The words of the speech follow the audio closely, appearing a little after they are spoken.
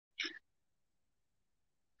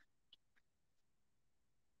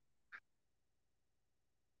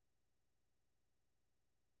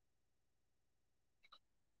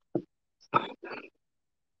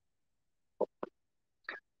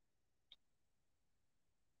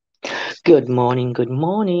Good morning, good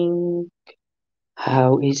morning.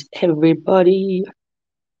 How is everybody?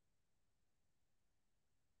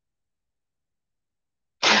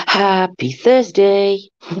 Happy Thursday.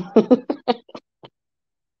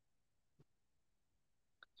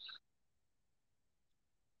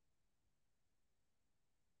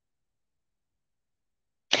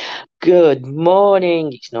 Good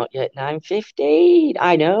morning. It's not yet 9:15.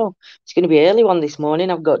 I know. It's going to be early one this morning.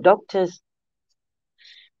 I've got doctors.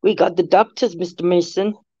 We got the doctors, Mr.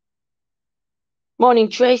 Mason. Morning,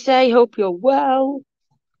 Tracy. Hope you're well.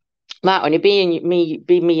 Might only be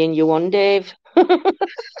me and you one, Dave.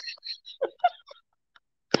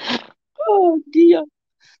 Oh dear.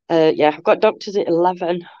 Yeah, I've got doctors at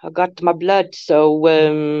 11. I got my blood, so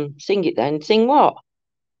sing it then. Sing what?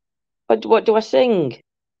 What do I sing?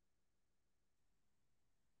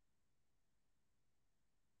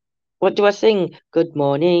 What do I sing? Good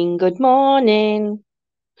morning, good morning.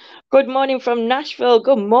 Good morning from Nashville.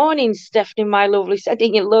 Good morning, Stephanie, my lovely.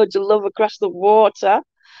 Sending you loads of love across the water.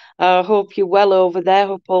 I hope you're well over there.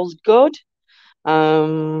 Hope all's good.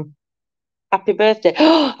 Happy birthday.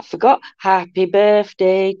 Oh, I forgot. Happy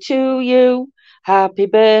birthday to you. Happy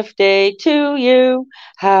birthday to you.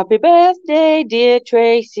 Happy birthday, dear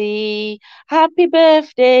Tracy. Happy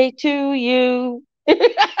birthday to you.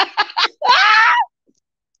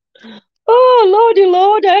 Oh, lordy,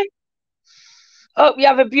 lordy. Hope you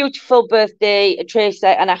have a beautiful birthday, Tracy,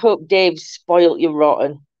 and I hope Dave's spoilt you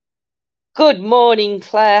rotten. Good morning,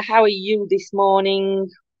 Claire. How are you this morning?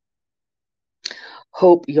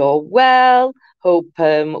 Hope you're well. Hope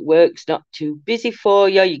work's not too busy for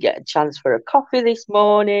you. You get a chance for a coffee this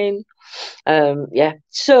morning. Yeah.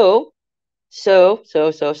 So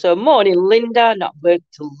morning, Linda. Not work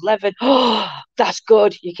till 11. Oh, that's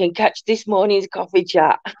good. You can catch this morning's coffee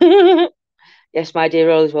chat. Yes, my dear,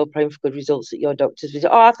 all is well, praying for good results at your doctor's visit.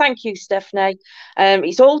 Oh, thank you, Stephanie.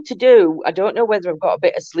 It's all to do. I don't know whether I've got a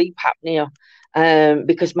bit of sleep apnea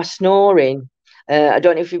because my snoring. I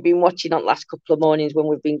don't know if you've been watching on the last couple of mornings when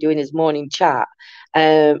we've been doing his morning chat.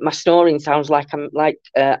 My snoring sounds like I'm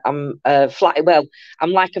flat. Well,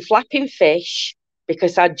 I'm like a flapping fish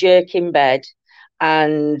because I jerk in bed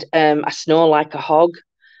and I snore like a hog.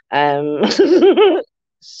 Um,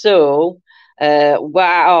 so.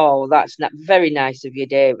 Wow, that's not very nice of you,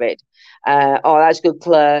 David. Oh, that's good,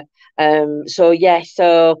 Claire. So yeah,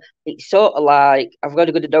 so it's sort of like I've got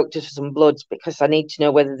to go to the doctor for some bloods because I need to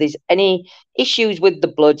know whether there's any issues with the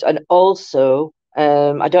bloods, and also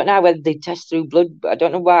I don't know whether they test through blood. I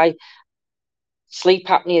don't know why sleep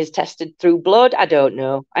apnea is tested through blood. I don't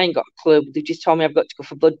know. I ain't got a clue. They just told me I've got to go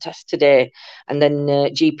for blood tests today, and then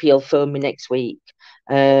GP will phone me next week.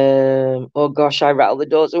 Oh gosh, I rattle the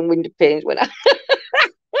doors and window panes when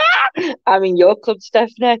I'm in your club,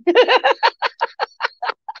 Stephanie.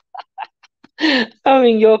 I'm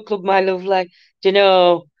in your club, my lovely. Do you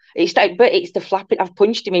know? It's like, but it's the flapping. I've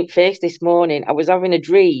punched him in the face this morning. I was having a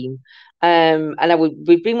dream, and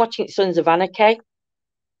we've been watching Sons of Anarchy,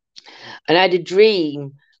 and I had a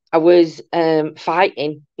dream. I was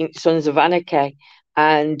fighting in Sons of Anarchy,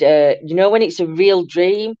 and you know when it's a real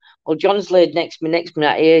dream. Well, John's laid next to me.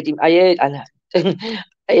 I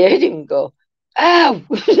heard him go, "Ow!"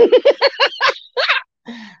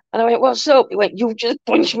 And I went, "What's up?" He went, "You've just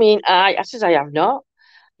punched me in the eye." I says, "I have not."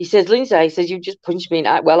 He says, "Lindsay," he says, "You've just punched me in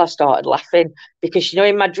the eye." Well, I started laughing because, you know,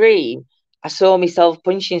 in my dream, I saw myself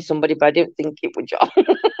punching somebody, but I didn't think it was John.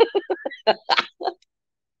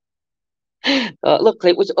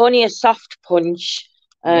 Luckily, it was only a soft punch.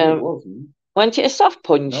 No, it wasn't. Wasn't it a soft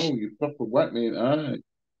punch? No, you proper whacked me in the eye.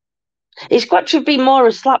 It's got to be more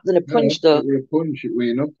a slap than a punch, though. It was a punch, it was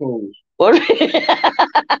your knuckles.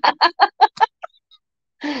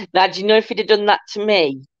 Now, do you know if he'd have done that to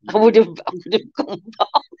me, I would have come back.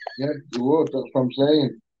 Yeah, you would. That's what I'm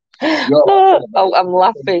saying. Oh, I'm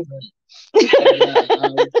laughing. I'd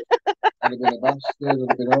have been a bastard. I'd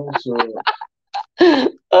have been also.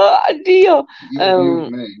 Oh dear. You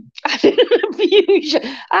abused me. I didn't abuse you.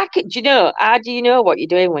 Do you know? How do you know what you're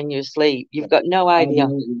doing when you're asleep? You've got no idea.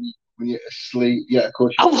 When you're asleep, yeah, of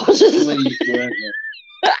course. I wasn't asleep, weren't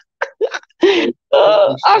you?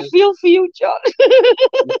 I feel for you, John.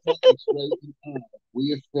 With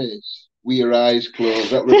your face, with your eyes closed.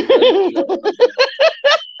 That was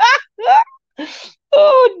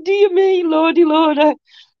Oh dear me, lordy, lordy.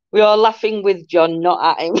 We are laughing with John,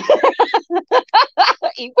 not at him.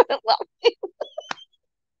 He weren't laughing.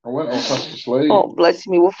 I went all fast asleep. Oh, bless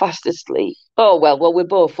me, we're fast asleep. Oh, well, we're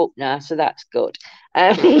both up now, so that's good.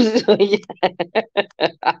 So, yeah.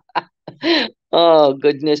 Oh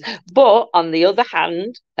goodness. But on the other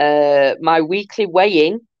hand, my weekly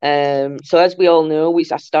weigh-in, so as we all know,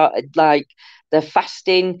 I started like the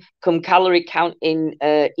fasting come calorie counting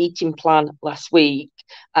eating plan last week.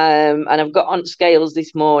 And I've got on scales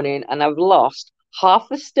this morning and I've lost half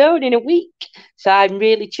a stone in a week. So I'm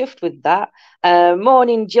really chuffed with that.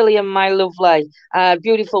 Morning, Gillian, my lovely.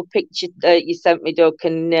 Beautiful picture you sent me, Doc,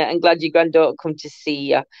 and I'm glad your granddaughter come to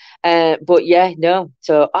see you. But yeah, no.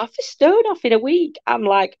 So half a stone off in a week. I'm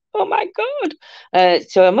like, oh my God.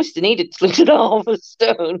 So I must have needed to lose half a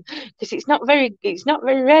stone because it's not very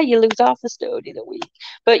rare you lose half a stone in a week.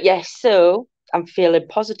 But yes, so I'm feeling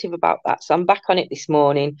positive about that. So I'm back on it this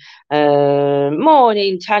morning.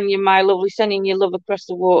 Morning, Tanya, my lovely, sending your love across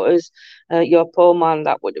the waters. Your poor man,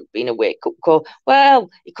 that would have been a wake up call. Well,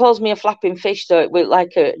 he calls me a flapping fish, so it was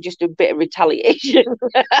like just a bit of retaliation.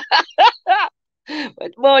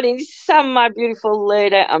 Good morning, Sam, my beautiful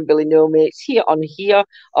lady, and Billy No Mates here on here.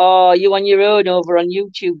 Oh, you on your own over on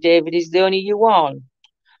YouTube, David? Is the only you on?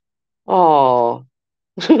 Oh,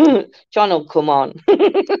 John will come on.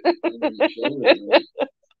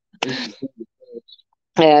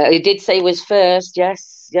 He did say he was first.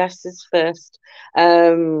 Yes, yes, it's first.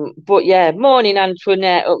 But yeah, morning,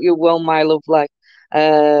 Antoinette. Hope you're well, my lovely.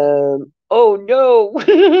 Oh no,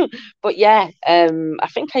 but yeah, I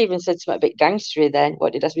think I even said something a bit gangstery then.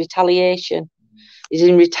 What did I say? Retaliation. Is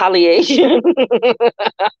in retaliation.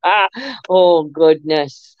 Oh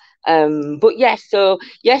goodness. But yes, so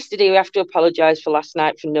yesterday we have to apologise for last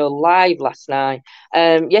night for no live last night.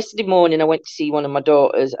 Yesterday morning I went to see one of my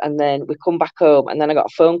daughters and then we come back home and then I got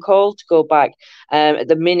a phone call to go back. At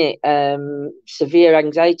the minute, severe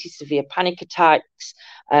anxiety, severe panic attacks,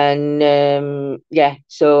 and yeah,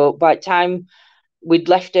 so by the time we'd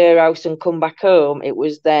left her house and come back home, it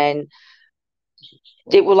was like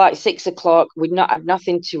 6 o'clock. We'd not had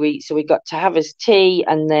nothing to eat, so we got to have us tea,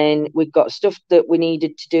 and then we got stuff that we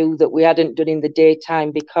needed to do that we hadn't done in the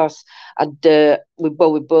daytime because we'd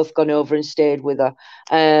both gone over and stayed with her.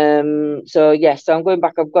 So yeah, so I'm going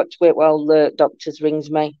back. I've got to wait while the doctor rings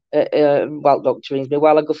me. Doctor rings me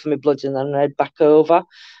while I go for my bloods, and then I head back over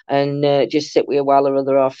and just sit with her while her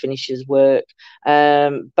other half finishes work.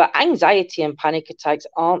 But anxiety and panic attacks,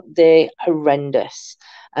 aren't they horrendous?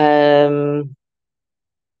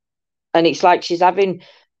 And it's like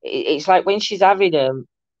it's like when she's having them,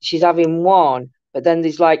 she's having one, but then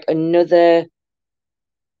there's like another,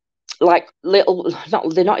 like little,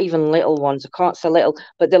 not they're not even little ones, I can't say little,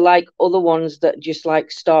 but they're like other ones that just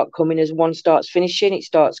like start coming. As one starts finishing, it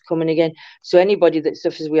starts coming again. So anybody that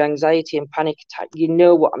suffers with anxiety and panic attack, you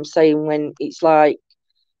know what I'm saying when it's like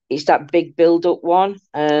it's that big build up one.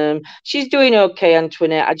 She's doing okay,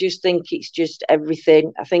 Antoinette. I just think it's just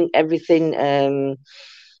everything. I think everything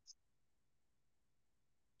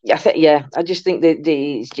I just think that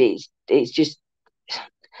it's just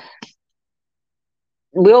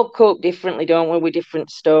we all cope differently, don't we, with different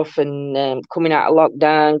stuff, and coming out of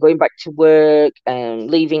lockdown, going back to work,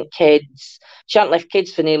 leaving kids. She hadn't left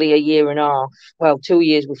kids for nearly a year and a half. Well, 2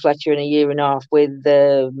 years with Fletcher and a year and a half with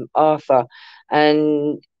Arthur,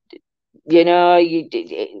 and you know,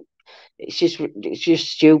 it's just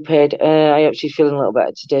stupid. I hope she's feeling a little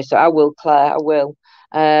better today. So I will, Claire. I will.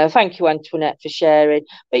 Thank you, Antoinette, for sharing.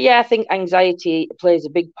 But yeah, I think anxiety plays a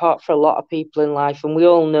big part for a lot of people in life, and we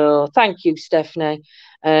all know. Thank you, Stephanie.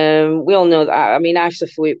 We all know that. I mean, I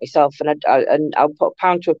suffer with it myself, and I'll put a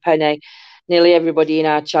pound to a penny. Nearly everybody in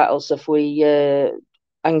our chat will suffer with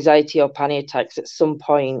anxiety or panic attacks at some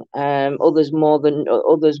point. Others more than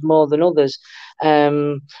others.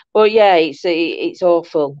 But yeah, it's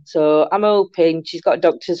awful. So I'm hoping she's got a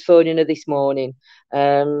doctor's phoning her this morning.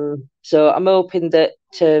 So I'm hoping that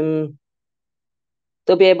they'll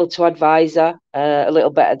be able to advise her a little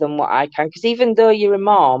better than what I can. Because even though you're a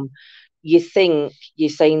mom, you think you're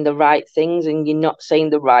saying the right things and you're not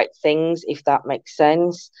saying the right things, if that makes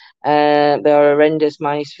sense. They're horrendous,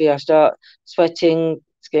 manosphere. I start sweating,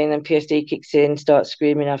 getting then PSD kicks in, start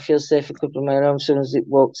screaming, I feel safe a couple of my own. As soon as it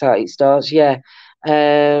walks out, it starts. Yeah.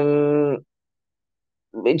 Do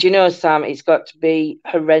you know, Sam, it's got to be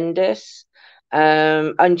horrendous.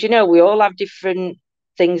 And you know, we all have different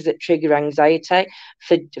things that trigger anxiety.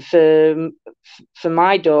 For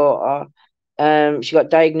my daughter, she got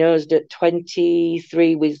diagnosed at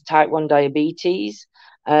 23 with type 1 diabetes.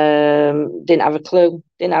 Didn't have a clue.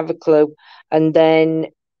 And then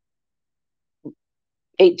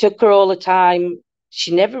it took her all the time.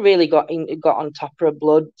 She never really got on top of her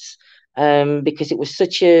bloods, because it was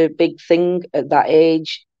such a big thing at that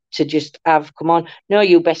age. to just have, come on, no,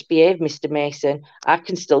 you best behave, Mr. Mason. I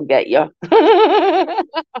can still get you.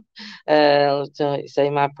 So say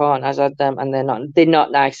my partner has had them, and they're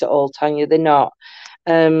not nice at all, Tanya. They're not.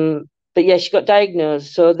 But yeah, she got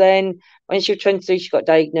diagnosed. So then when she was 23, she got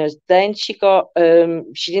diagnosed. Then she got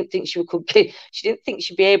she didn't think she didn't think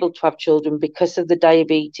she'd be able to have children because of the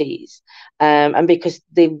diabetes. And because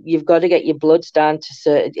you've got to get your bloods down to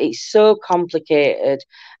certain, it's so complicated.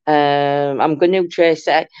 I'm going to trace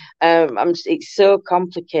it. It's so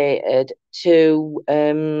complicated to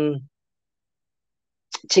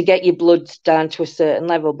get your bloods down to a certain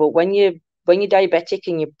level. But when you're diabetic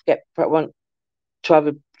and you want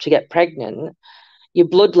to get pregnant, your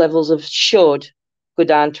blood levels should go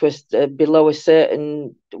down to below a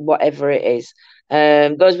certain whatever it is.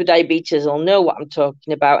 Those with diabetes will know what I'm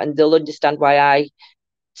talking about, and they'll understand why I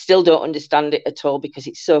still don't understand it at all, because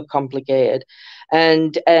it's so complicated.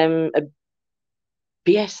 And a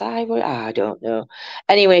BSI, I don't know.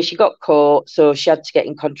 Anyway, she got caught, so she had to get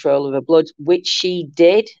in control of her blood, which she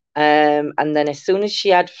did. And then as soon as she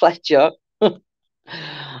had Fletcher,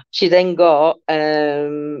 she then got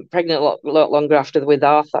pregnant a lot longer after with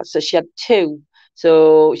Arthur. So she had two.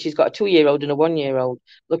 So she's got a 2-year-old and a 1-year-old.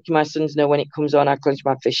 Lucky my sons know when it comes on, I clench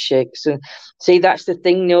my fist shakes. So see, that's the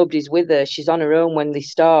thing. Nobody's with her. She's on her own when they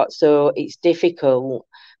start. So it's difficult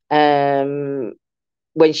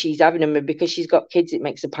when she's having them, and because she's got kids, it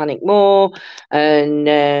makes her panic more. And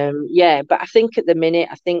yeah, but I think at the minute,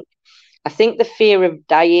 I think the fear of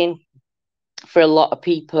dying for a lot of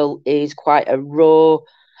people is quite a raw.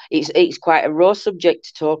 It's quite a raw subject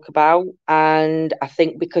to talk about, and I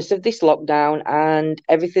think because of this lockdown and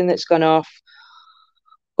everything that's gone off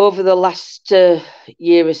over the last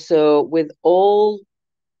year or so, with all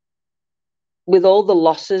the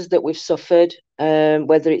losses that we've suffered,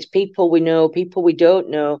 whether it's people we know, people we don't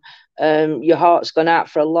know, your heart's gone out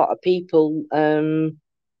for a lot of people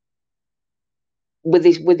with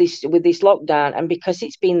this lockdown, and because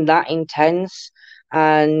it's been that intense.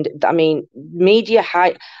 And I mean, media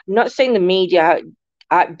hype. I'm not saying the media,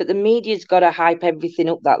 but the media's got to hype everything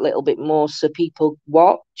up that little bit more so people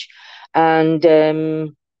watch. And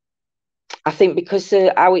I think because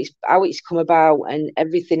of how it's come about and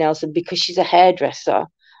everything else, and because she's a hairdresser,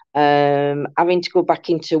 having to go back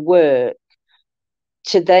into work,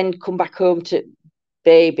 to then come back home to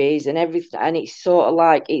babies and everything, and it's sort of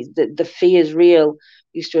like the fear's real.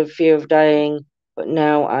 Used to have fear of dying, but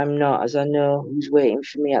now I'm not, as I know who's waiting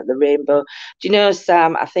for me at the rainbow. Do you know,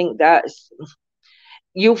 Sam? I think that's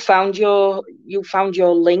you found your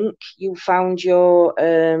link. You found your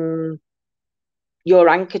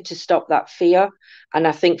anchor to stop that fear. And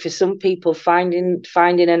I think for some people, finding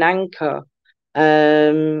an anchor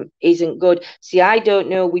isn't good. See, I don't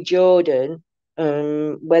know with Jordan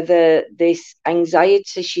whether this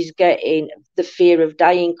anxiety she's getting, the fear of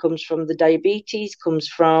dying, comes from the diabetes, comes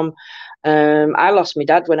from I lost my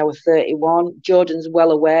dad when I was 31. Jordan's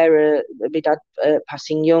well aware of my dad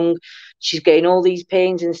passing young. She's getting all these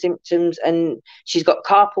pains and symptoms, and she's got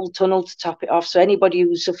carpal tunnel to top it off. So anybody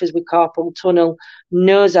who suffers with carpal tunnel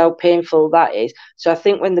knows how painful that is. So I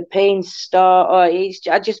think when the pains start, I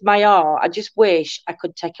just wish I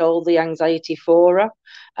could take all the anxiety for her.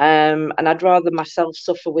 And I'd rather myself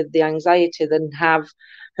suffer with the anxiety than have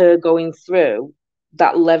her going through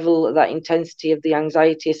that level, that intensity of the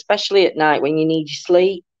anxiety, especially at night when you need your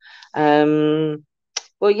sleep.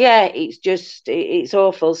 Well, yeah, it's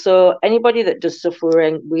awful. So anybody that does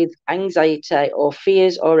suffer with anxiety or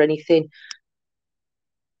fears or anything,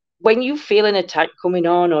 when you feel an attack coming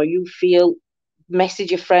on, or you feel,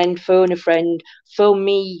 message a friend, phone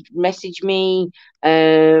me, message me,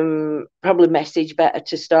 probably message better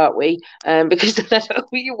to start with, because I don't know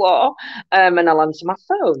who you are, and I'll answer my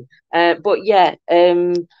phone. But yeah,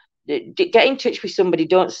 get in touch with somebody.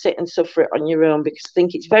 Don't sit and suffer it on your own, because I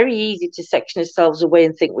think it's very easy to section ourselves away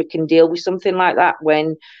and think we can deal with something like that,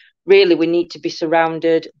 when really we need to be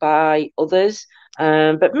surrounded by others.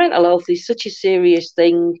 But mental health is such a serious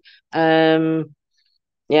thing.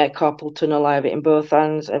 Yeah, carpal tunnel, I have it in both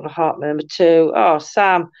hands. I have a heart murmur too. Oh,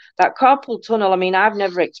 Sam, that carpal tunnel, I mean, I've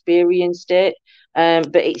never experienced it,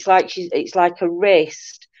 but it's like a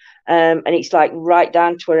wrist, and it's like right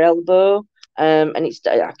down to her elbow, and it's,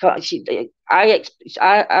 I can't,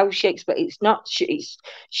 how she explains, it's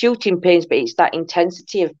shooting pains, but it's that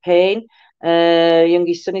intensity of pain.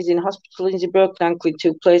 Youngest son is in hospital. He's a broken ankle in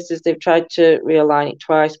 2 places. They've tried to realign it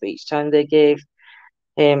twice, but each time they gave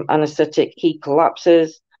anaesthetic, he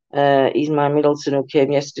collapses. He's my middle son, who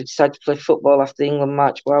came yesterday, decided to play football after the England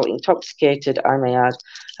match, well, intoxicated, I may add,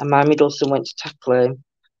 and my middle son went to tackle him,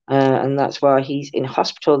 and that's why he's in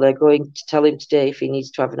hospital. They're going to tell him today if he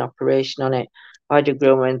needs to have an operation on it. Why do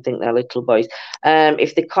grown men think they're little boys?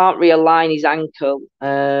 If they can't realign his ankle,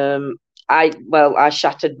 I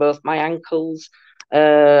shattered both my ankles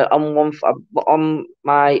on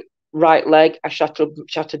my right leg. I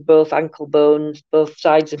shattered both ankle bones, both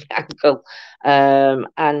sides of my ankle,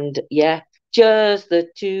 and yeah, just the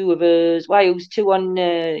two of us. Why, it was two on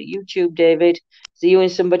YouTube, David. So you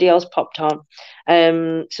and somebody else popped on.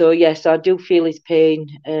 So yes, I do feel his pain,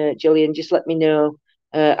 Gillian. Just let me know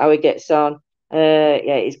how he gets on.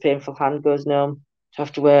 Yeah, his painful hand goes numb. I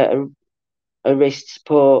have to wear a wrist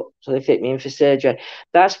support, so they fit me in for surgery.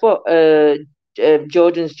 That's what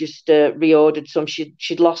Jordan's just reordered some.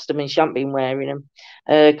 She'd lost them and she hadn't been wearing them.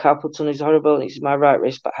 Carpal tunnel is horrible. It's my right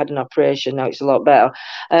wrist, but I had an operation. Now it's a lot better.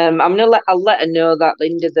 I'll let her know that,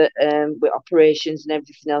 Linda, that with operations and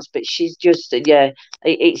everything else. But she's just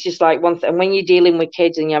it's just like one thing. And when you're dealing with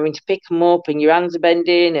kids and you're having to pick them up and your hands are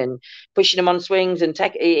bending and pushing them on swings and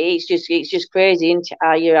it's just crazy, isn't it,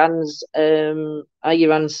 how your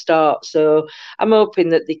hands start. So I'm hoping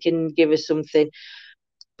that they can give us something.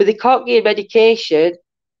 But they can't give medication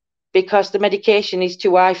because the medication is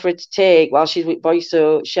too high for her to take while she's with boys,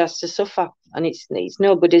 so she has to suffer. And it's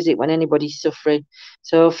no good, is it, when anybody's suffering?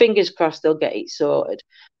 So fingers crossed they'll get it sorted.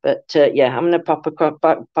 But yeah, I'm going to pop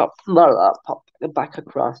back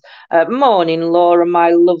across. Morning, Laura, my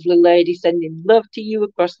lovely lady, sending love to you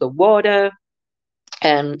across the water.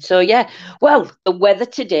 So yeah, well, the weather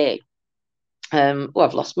today. Well,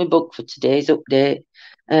 I've lost my book for today's update.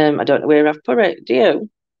 I don't know where I've put it. Do you?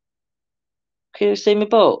 Can you see my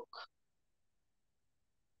book?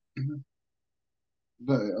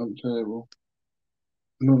 That on the table.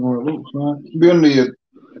 I don't know what it looks like. Be under your.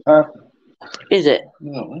 Is it?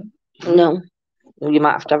 No. No. You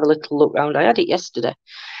might have to have a little look round. I had it yesterday.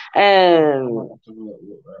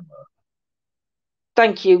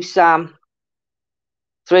 Thank you, Sam.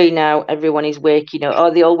 3 now. Everyone is waking up. Oh,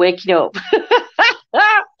 they're all waking up.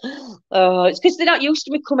 Oh, it's because they're not used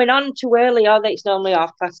to me coming on too early, are they? It's normally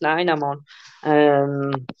 9:30 I'm on.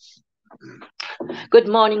 Good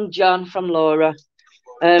morning, John, from Laura.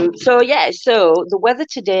 So the weather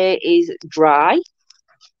today is dry,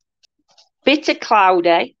 bit of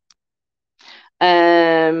cloudy,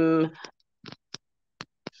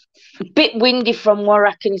 bit windy from what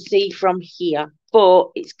I can see from here, but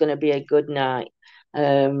it's going to be a good night.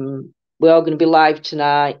 We're all going to be live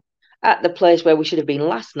tonight at the place where we should have been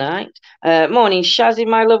last night. Morning, Shazzy,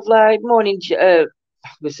 my lovely. Morning,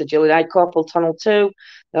 Mr. Gillian. Corporal Tunnel too.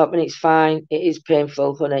 But it's fine. It is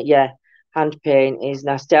painful, honey. Yeah, hand pain is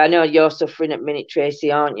nasty. I know you're suffering at minute,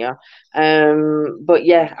 Tracy, aren't you? But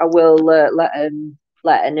yeah, I will let her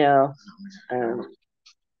know.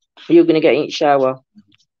 You're going to get in the shower.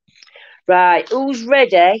 Right, who's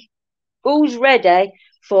ready? Who's ready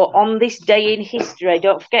for On This Day in History?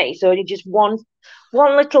 Don't forget, it's only just one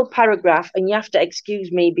little paragraph, and you have to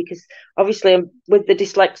excuse me because obviously with the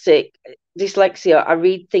dyslexia, I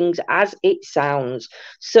read things as it sounds.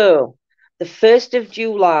 So, the 1st of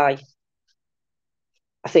July,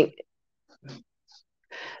 I think,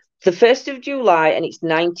 the 1st of July, and it's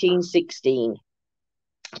 1916.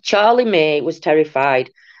 Charlie May was terrified.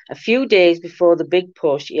 A few days before the big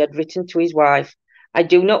push, he had written to his wife, "I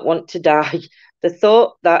do not want to die. The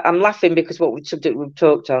thought that," I'm laughing because what we've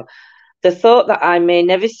talked about, "the thought that I may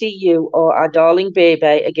never see you or our darling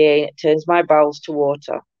baby again turns my bowels to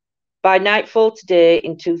water." By nightfall today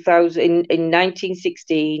in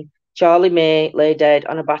 1916, Charlie May lay dead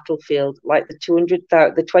on a battlefield like the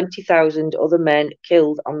 20,000 other men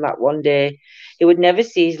killed on that one day. He would never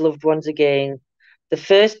see his loved ones again. The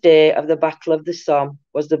first day of the Battle of the Somme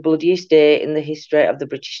was the bloodiest day in the history of the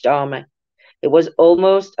British Army. It was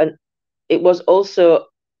also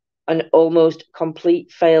an almost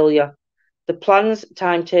complete failure. The plans,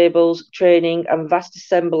 timetables, training, and vast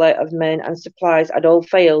assembly of men and supplies had all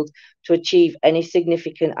failed to achieve any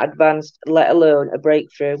significant advance, let alone a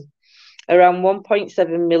breakthrough. Around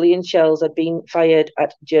 1.7 million shells had been fired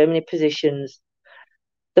at German positions.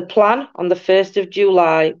 The plan on the 1st of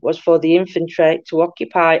July was for the infantry to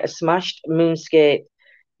occupy a smashed moonscape.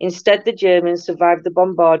 Instead, the Germans survived the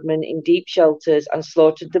bombardment in deep shelters and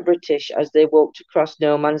slaughtered the British as they walked across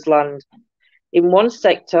no man's land. In one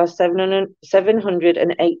sector,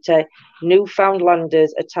 780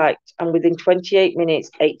 Newfoundlanders attacked, and within 28 minutes,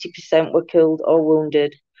 80% were killed or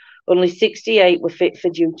wounded. Only 68 were fit for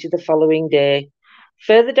duty the following day.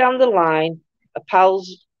 Further down the line, a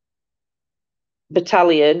PALS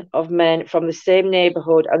battalion of men from the same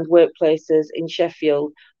neighbourhood and workplaces in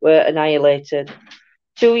Sheffield were annihilated.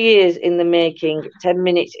 2 years in the making, 10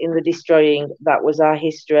 minutes in the destroying. That was our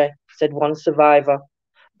history, said one survivor.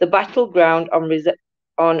 The battleground on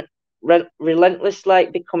relentlessly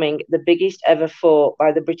becoming the biggest ever fought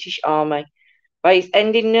by the British Army. By its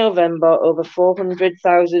end in November, over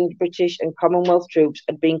 400,000 British and Commonwealth troops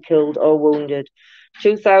had been killed or wounded,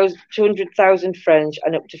 200,000 French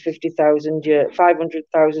and up to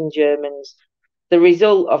 500,000 Germans. The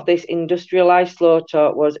result of this industrialised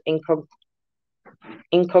slaughter was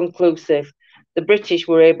inconclusive. The British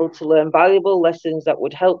were able to learn valuable lessons that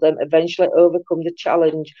would help them eventually overcome the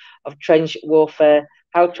challenge of trench warfare,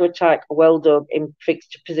 how to attack well dug in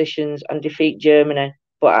fixed positions and defeat Germany,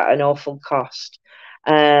 but at an awful cost.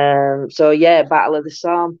 So yeah, Battle of the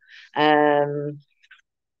Somme. And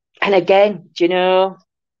again, do you know,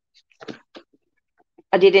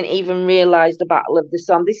 I didn't even realise the Battle of the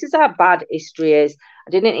Somme. This is how bad history is.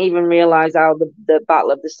 I didn't even realise how the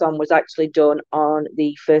Battle of the Somme was actually done on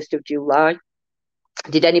the 1st of July.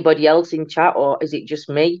 Did anybody else in chat, or is it just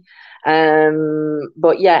me?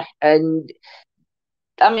 But yeah, and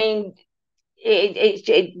I mean,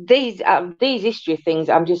 these history things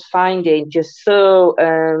I'm just finding just so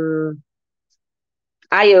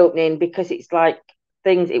eye-opening, because it's like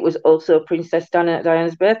things. It was also Princess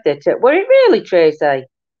Diana's birthday. Were it really, Tracy?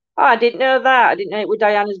 Oh, I didn't know that. I didn't know it was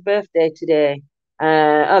Diana's birthday today.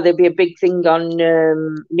 There'll be a big thing on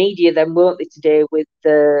media then, won't there, today with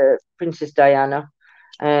Princess Diana?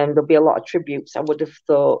 There'll be a lot of tributes, I would have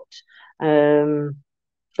thought.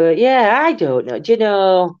 But yeah, I don't know. Do you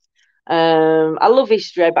know? I love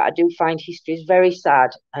history, but I do find history is very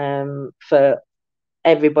sad for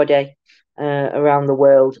everybody around the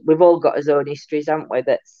world. We've all got our own histories, haven't we?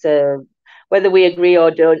 That's whether we agree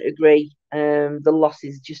or don't agree, the loss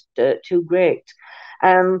is just too great.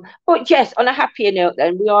 But yes, on a happier note,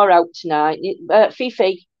 then we are out tonight.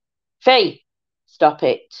 Fifi, stop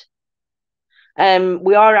it.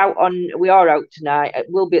 We are out tonight.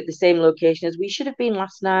 We'll be at the same location as we should have been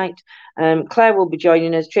last night. Claire will be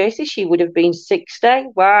joining us. Tracy, she would have been 60.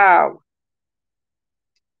 Wow.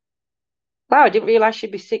 Wow, I didn't realise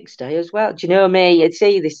she'd be 60 as well. Do you know me? I'd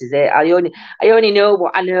say this is it. I only know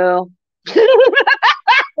what I know.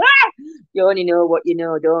 You only know what you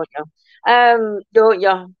know, don't you? Don't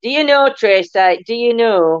you? Do you know, Tracy? Do you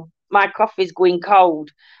know my coffee's going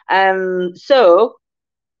cold? So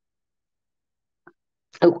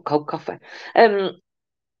cold coffee.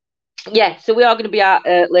 Yeah, so we are going to be out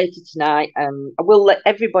later tonight. I will let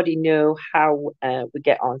everybody know how we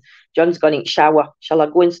get on. John's gone in shower. Shall I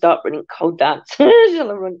go and start running cold dance? Shall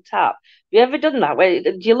I run tap? Have you ever done that?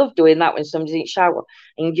 Do you love doing that when somebody's in shower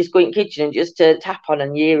and you just go in the kitchen and just tap on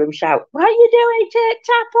and you hear them shout, "What are you doing? Take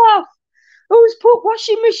tap off! Who's put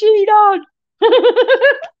washing machine on?"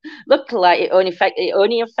 Luckily, it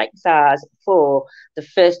only affects ours for the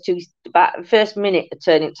first minute of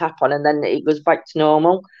turning tap on, and then it goes back to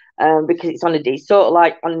normal. Because it's on it's sort of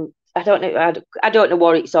like on. I don't know. I don't know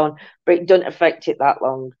what it's on, but it doesn't affect it that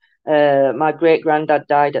long. My great granddad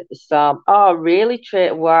died at the Somme. Oh, really?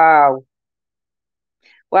 Wow,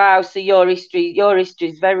 wow. So your history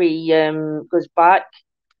is very goes back.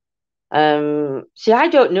 See, I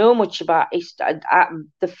don't know much about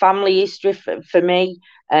the family history for me.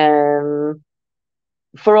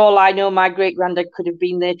 For all I know, my great granddad could have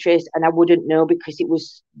been there, Trace, and I wouldn't know because it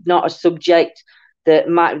was not a subject that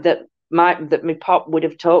my pop would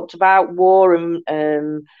have talked about, war and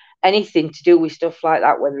anything to do with stuff like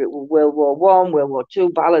that, whether it was World War One, World War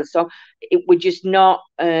Two, ballads. So it was just not.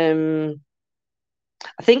 I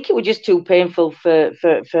think it was just too painful for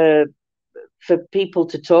people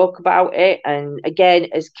to talk about it. And again,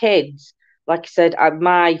 as kids, like I said,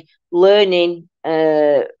 my learning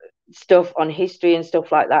stuff on history and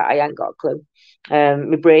stuff like that, I ain't got a clue.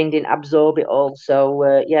 My brain didn't absorb it all.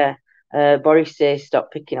 So yeah, Boris says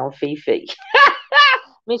stop picking on Fifi.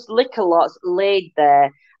 Miss Lickerlot's laid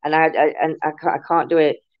there, and I can't do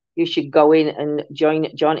it. You should go in and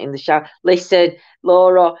join John in the shower. Listen,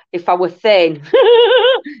 Laura, if I were thin,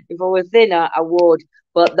 if I were thinner, I would.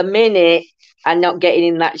 But the minute I'm not getting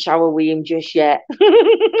in that shower with him just yet.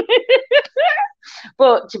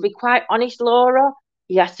 But to be quite honest, Laura,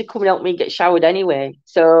 he has to come and help me get showered anyway.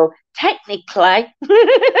 So technically,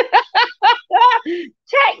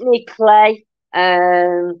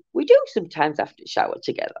 we do sometimes have to shower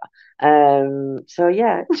together. So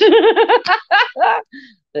yeah.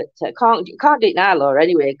 But can't do it now, Laura,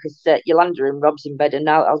 anyway, because Yolanda and Rob's in bed and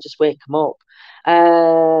now I'll just wake them up.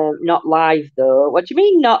 Not live though. What do you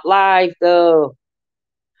mean not live though?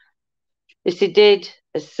 Yes, he did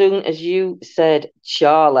as soon as you said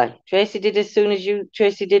Charlie. Tracy did as soon as you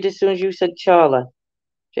said Charlie.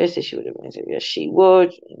 Tracy, she would have missed it. Yes, she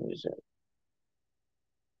would.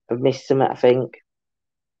 I've missed some, I think.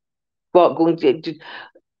 What, going to,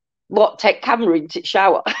 what, take camera into the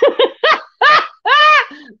shower?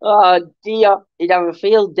 Oh, dear. He'd have a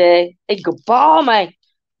field day. He'd go bar me.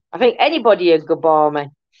 I think anybody would go bar me.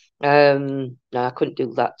 No, I couldn't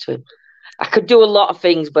do that to him. I could do a lot of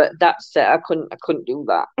things, but that's it. I couldn't do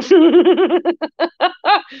that.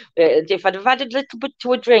 If I'd have had a little bit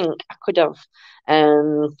to a drink, I could have.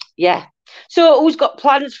 Yeah. So who's got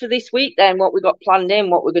plans for this week then? What we got planned in,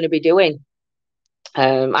 what we're going to be doing?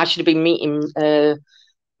 I should have been meeting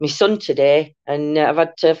my son today, and I've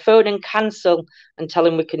had to phone and cancel and tell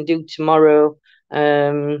him we can do tomorrow.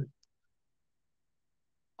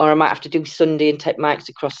 Or I might have to do Sunday and take Mike's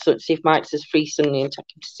across, see if Mike's is free Sunday and take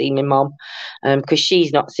him to see my mum, because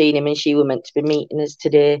she's not seen him and she were meant to be meeting us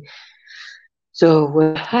today.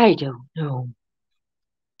 So I don't know.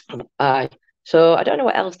 So I don't know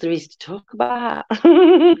what else there is to talk about.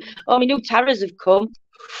 Oh, my new tarots have come.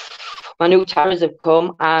 My new tarots have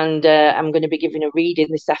come, and I'm going to be giving a reading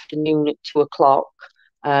this afternoon at 2:00.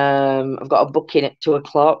 I've got a booking at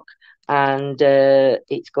 2:00. And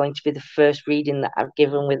it's going to be the first reading that I've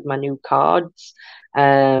given with my new cards.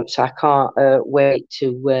 So I can't wait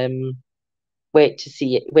to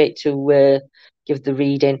see it, wait to give the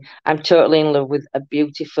reading. I'm totally in love with a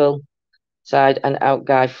beautiful side and out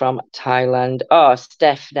guy from Thailand. Oh,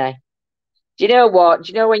 Stephanie. Do you know what?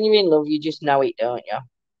 Do you know when you're in love, you just know it, don't you?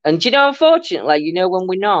 And do you know, unfortunately, you know when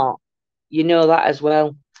we're not, you know that as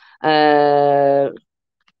well.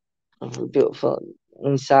 Beautiful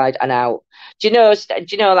inside and out. Do you know?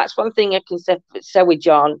 That's one thing I can say with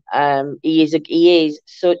John. He is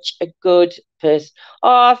such a good person.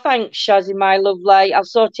 Oh, thanks, Shazzy, my lovely. I'll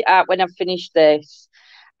sort it out when I've finished this.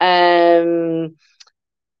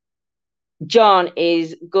 John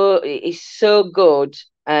is good. He's so good.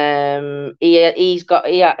 He's got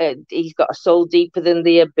a soul deeper than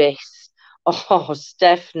the abyss. Oh,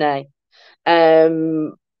 Stephanie.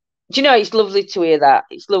 Do you know, it's lovely to hear that.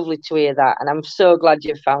 It's lovely to hear that. And I'm so glad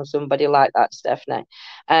you've found somebody like that, Stephanie.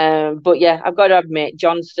 But yeah, I've got to admit,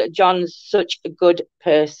 John's such a good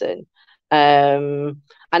person. And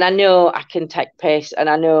I know I can take piss and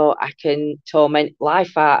I know I can torment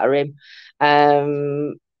life out of him.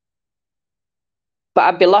 But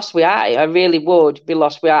I'd be lost without him. I really would be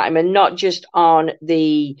lost without him. And not just on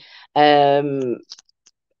the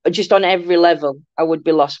just on every level, I would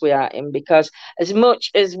be lost without him, because as much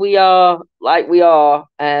as we are like we are,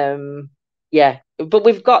 yeah, but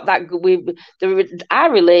we've got that.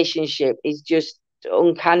 Our relationship is just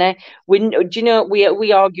uncanny. Do you know,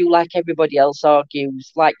 we argue like everybody else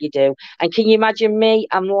argues, like you do. And can you imagine me?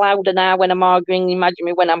 I'm louder now when I'm arguing. Imagine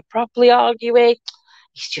me when I'm properly arguing.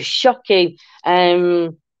 It's just shocking.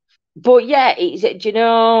 But yeah, do you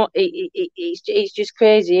know, it's just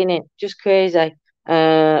crazy, isn't it? Just crazy.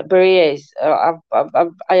 But he is. I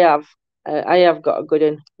have got a good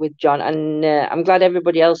one with John, and I'm glad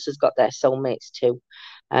everybody else has got their soulmates too.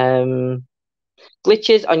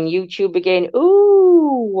 Glitches on YouTube again.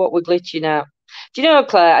 Ooh, what we're glitching at. Do you know,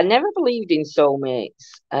 Claire? I never believed in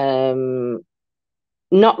soulmates.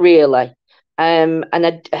 Not really. And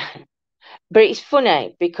but it's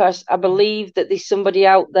funny because I believe that there's somebody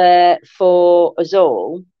out there for us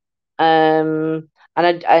all. And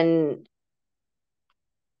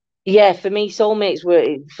yeah, for me, soulmates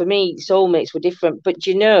were different. But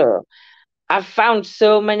you know, I've found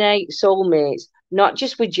so many soulmates, not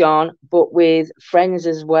just with John, but with friends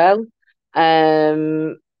as well.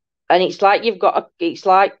 And it's like you've got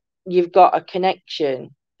a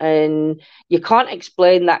connection, and you can't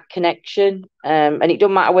explain that connection. And it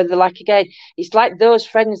don't matter whether, like, again, it's like those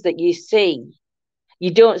friends that you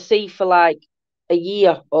don't see for like a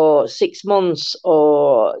year or 6 months,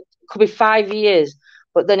 or it could be 5 years.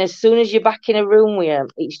 But then as soon as you're back in a room with them,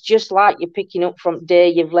 it's just like you're picking up from the day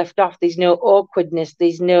you've left off. There's no awkwardness.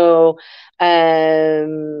 There's no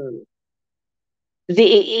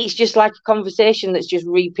it's just like a conversation that's just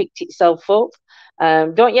repicked itself up.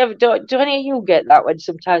 Don't you ever do any of you get that when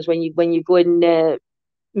sometimes when you go and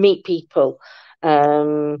meet people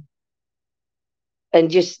and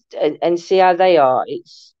just and see how they are?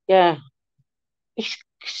 It's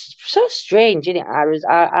it's so strange, isn't it?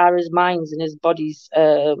 Our minds and his bodies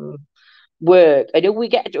work, and who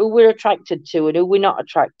we're attracted to and who we're not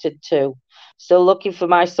attracted to. Still looking for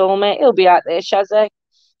my soulmate. He'll be out there, Shazzy.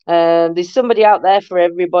 There's somebody out there for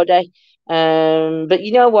everybody. But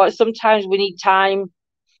you know what? Sometimes we need time.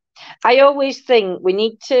 I always think we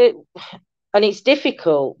need to, and it's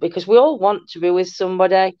difficult because we all want to be with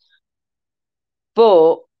somebody.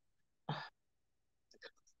 But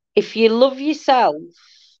if you love yourself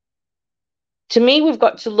To me, we've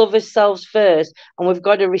got to love ourselves first, and we've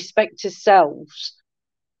got to respect ourselves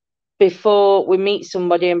before we meet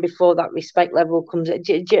somebody and before that respect level comes. I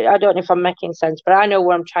don't know if I'm making sense, but I know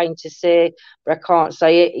what I'm trying to say, but I can't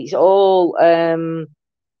say it. It's all,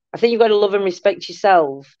 I think you've got to love and respect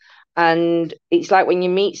yourself. And it's like when you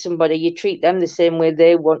meet somebody, you treat them the same way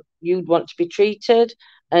you'd want to be treated.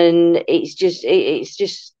 And it's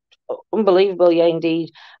just unbelievable. Yeah,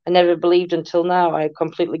 indeed. I never believed until now. I had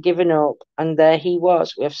completely given up. And there he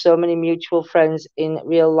was. We have so many mutual friends in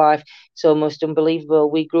real life. It's almost unbelievable.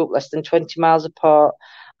 We grew up less than 20 miles apart.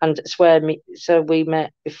 And so we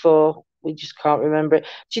met before. We just can't remember it.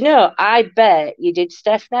 Do you know, I bet you did,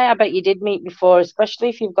 Stephanie. I bet you did meet before, especially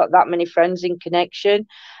if you've got that many friends in connection.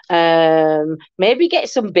 Maybe get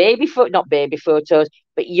some not baby photos,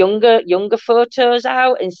 but younger photos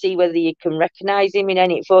out and see whether you can recognise him in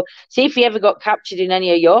any photo. See if he ever got captured in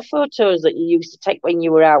any of your photos that you used to take when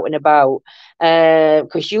you were out and about.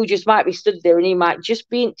 Because you just might be stood there and he might just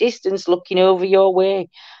be in distance looking over your way.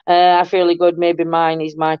 I feel really good. Maybe mine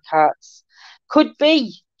is my cat's. Could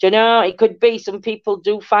be. Do you know, it could be. Some people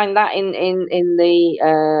do find that in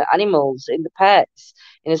the animals, in the pets,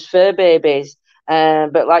 in his fur babies.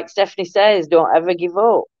 But like Stephanie says, don't ever give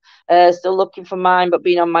up. Still looking for mine, but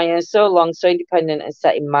being on my own so long, so independent and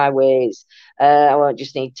set in my ways. I won't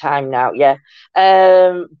just need time now. Yeah.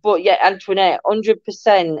 But yeah, Antoinette,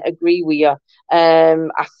 100% agree with you.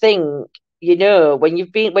 I think, you know, when you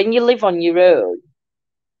live on your own,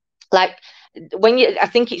 like I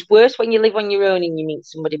think it's worse when you live on your own and you meet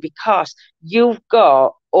somebody, because you've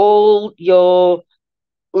got all your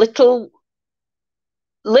little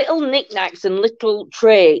knickknacks and little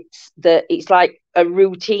traits that it's like a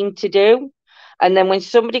routine to do. And then when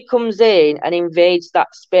somebody comes in and invades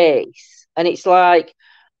that space, and it's like,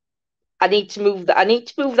 I need to move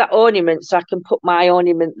that ornament so I can put my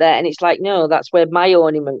ornament there. And it's like, no, that's where my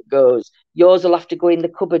ornament goes. Yours will have to go in the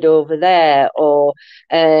cupboard over there, or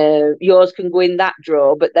yours can go in that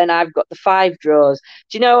drawer, but then I've got the 5 drawers.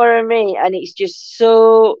 Do you know what I mean? And it's just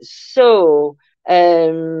so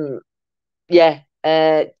yeah.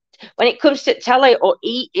 When it comes to telly or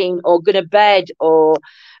eating or going to bed, or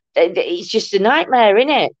it's just a nightmare,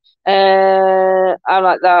 isn't it? I'm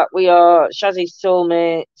like that. We are Shazzy's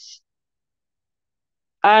soulmates.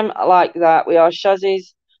 I'm like that. We are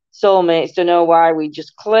Shazzy's soulmates. Don't know why we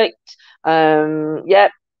just clicked.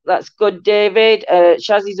 Yep, that's good, David.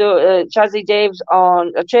 Shazzy Dave's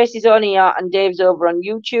on Tracy's on here and Dave's over on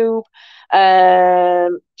YouTube.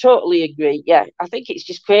 Totally agree. Yeah, I think it's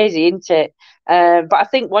just crazy, isn't it? But I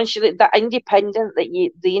think once you the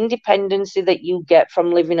independency that you get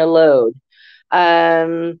from living alone,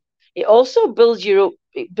 it also builds you up.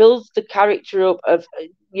 It builds the character up of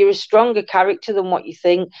you're a stronger character than what you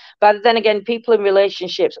think. But then again, people in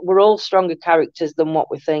relationships, we're all stronger characters than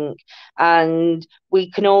what we think. And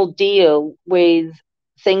we can all deal with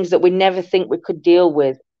things that we never think we could deal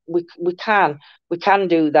with. We can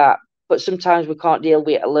do that. But sometimes we can't deal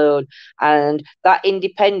with it alone. And that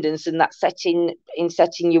independence and that setting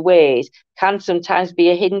your ways can sometimes be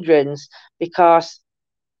a hindrance, because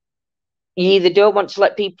you either don't want to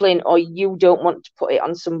let people in, or you don't want to put it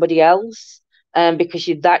on somebody else, because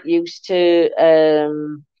you're that used to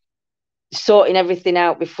sorting everything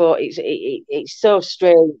out before. It's so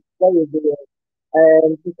strange. Very weird.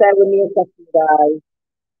 Bear with me a second, guys.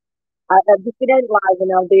 I've just been in live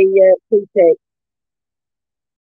and I'll be 2 ticks.